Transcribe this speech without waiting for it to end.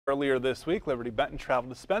Earlier this week, Liberty-Benton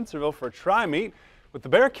traveled to Spencerville for a tri-meet with the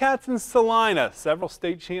Bearcats and Salina. Several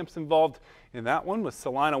state champs involved in that one, with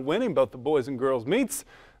Salina winning both the boys and girls meets.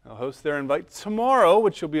 They'll host their invite tomorrow,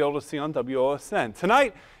 which you'll be able to see on WOSN.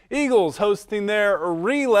 Tonight, Eagles hosting their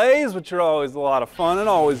relays, which are always a lot of fun and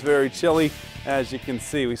always very chilly, as you can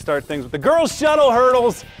see. We start things with the girls' shuttle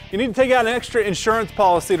hurdles. You need to take out an extra insurance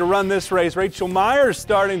policy to run this race. Rachel Myers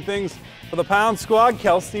starting things for the Pound Squad.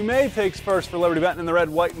 Kelsey May takes first for Liberty-Benton in the red,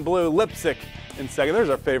 white, and blue. Lipsick in second. There's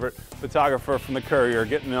our favorite photographer from the Courier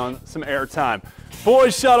getting on some airtime.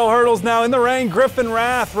 Boys shuttle hurdles now in the rain. Griffin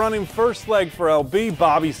Rath running first leg for LB.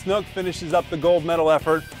 Bobby Snook finishes up the gold medal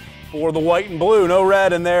effort for the white and blue. No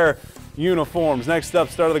red in their uniforms. Next up,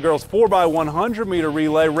 start of the girls 4x100 meter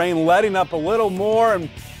relay. Rain letting up a little more, and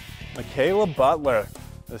Michaela Butler,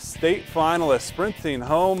 the state finalist, sprinting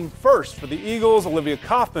home first for the Eagles. Olivia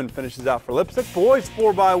Kaufman finishes out for Lipstick. Boys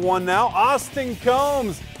 4x1 now. Austin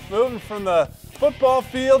Combs moving from the football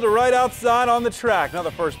field to right outside on the track.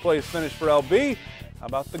 Another first place finish for LB. How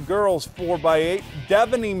about the girls 4x8?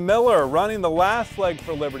 Devaney Miller running the last leg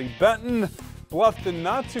for Liberty-Benton. Bluffton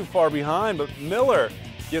not too far behind, but Miller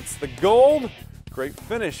gets the gold. Great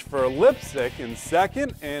finish for Lipsick in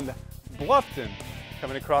second, and Bluffton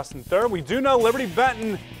coming across in third. We do know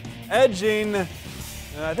Liberty-Benton edging, I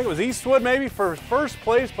think it was Eastwood maybe, for first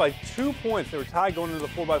place by 2 points. They were tied going into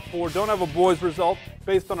the 4x4. Don't have a boys result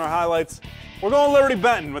based on our highlights. We're going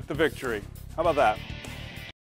Liberty-Benton with the victory. How about that?